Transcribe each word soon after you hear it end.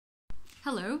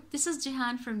Hello, this is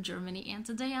Jihan from Germany, and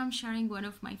today I'm sharing one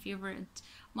of my favorite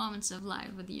moments of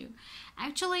life with you.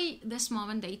 Actually, this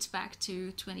moment dates back to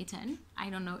 2010.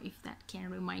 I don't know if that can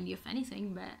remind you of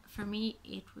anything, but for me,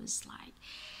 it was like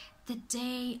the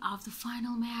day of the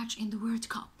final match in the World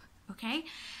Cup, okay?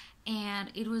 And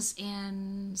it was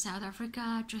in South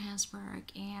Africa,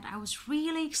 Johannesburg, and I was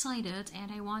really excited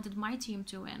and I wanted my team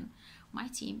to win. My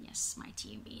team, yes, my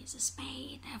team is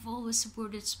Spain. I've always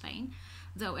supported Spain,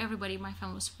 though everybody in my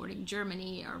family was supporting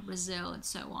Germany or Brazil and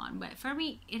so on. But for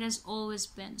me, it has always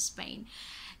been Spain.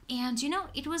 And you know,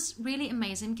 it was really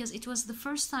amazing because it was the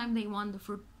first time they won the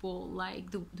football,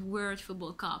 like the World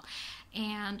Football Cup.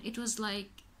 And it was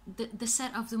like the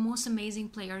set of the most amazing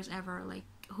players ever, like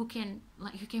who can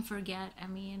forget, I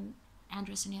mean,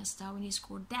 Andres Iniesta when he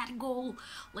scored that goal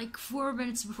like 4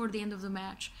 minutes before the end of the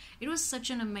match. It was such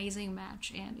an amazing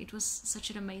match, and it was such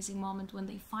an amazing moment when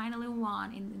they finally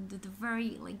won in the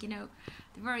very, like, you know,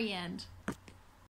 the very end.